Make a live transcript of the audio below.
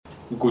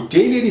Good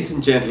day, ladies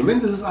and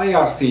gentlemen. This is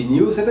IRC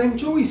News and I'm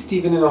Joey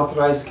Stephen, an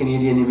authorized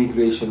Canadian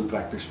immigration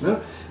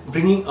practitioner,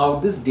 bringing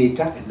out this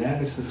data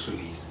analysis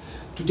release.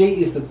 Today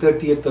is the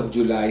 30th of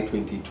July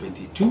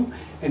 2022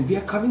 and we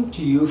are coming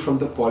to you from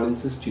the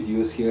Polinsys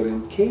studios here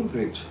in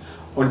Cambridge,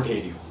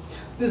 Ontario.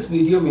 This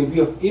video may be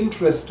of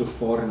interest to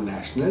foreign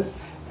nationals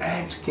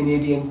and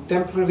Canadian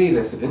temporary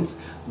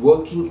residents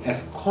working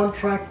as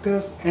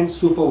contractors and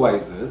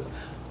supervisors,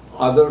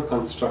 other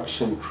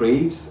construction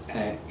trades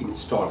and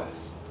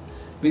installers,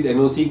 with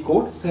NOC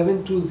code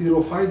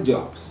 7205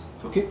 jobs.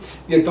 Okay,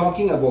 we are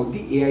talking about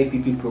the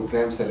AIPP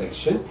program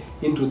selection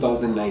in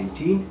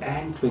 2019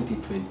 and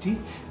 2020,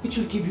 which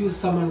will give you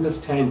some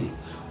understanding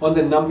on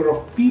the number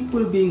of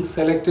people being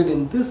selected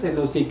in this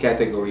NOC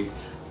category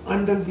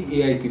under the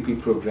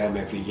AIPP program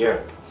every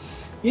year.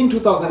 In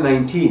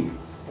 2019,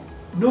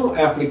 no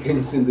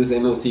applicants in this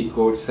NOC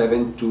code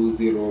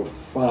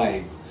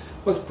 7205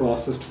 was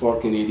processed for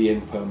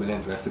Canadian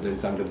permanent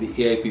residents under the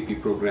AIPP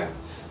program.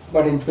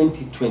 But in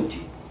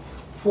 2020,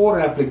 4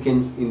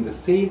 applicants in the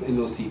same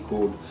NOC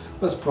code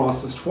was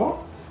processed for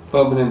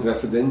permanent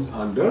residents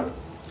under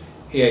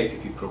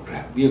AIPP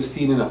program. We have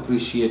seen an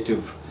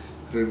appreciative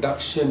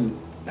reduction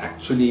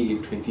actually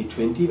in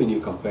 2020 when you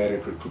compare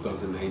it with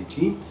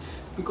 2019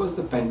 because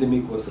the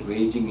pandemic was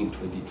raging in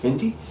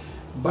 2020,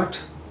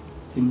 but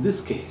in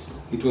this case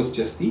it was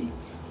just the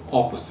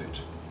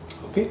opposite.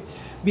 Okay,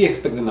 we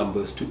expect the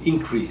numbers to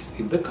increase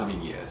in the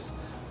coming years.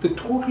 The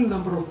total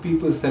number of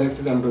people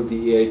selected under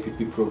the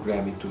AIPP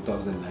program in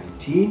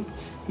 2019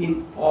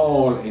 in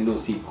all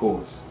NOC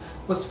codes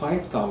was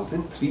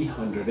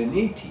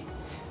 5,380.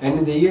 And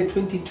in the year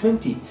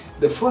 2020,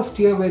 the first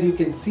year where you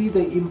can see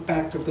the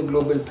impact of the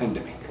global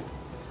pandemic,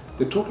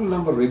 the total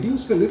number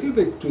reduced a little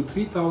bit to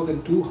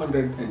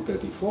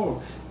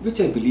 3,234, which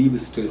I believe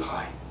is still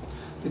high.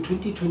 The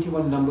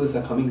 2021 numbers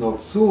are coming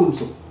out soon,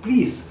 so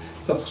please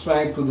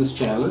subscribe to this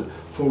channel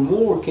for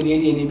more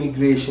Canadian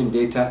immigration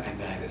data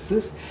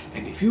analysis.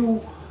 And if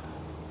you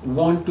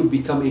want to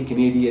become a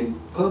Canadian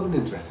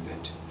permanent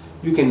resident,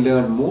 you can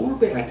learn more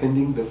by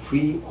attending the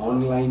free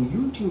online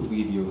YouTube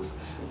videos,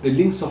 the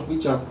links of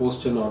which are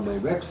posted on my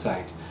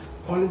website,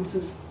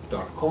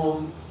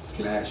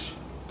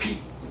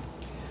 polinsys.com/p.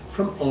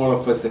 From all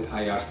of us at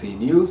IRC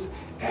News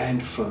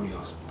and from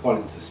your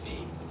Polinsys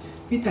team,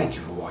 we thank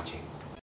you for watching.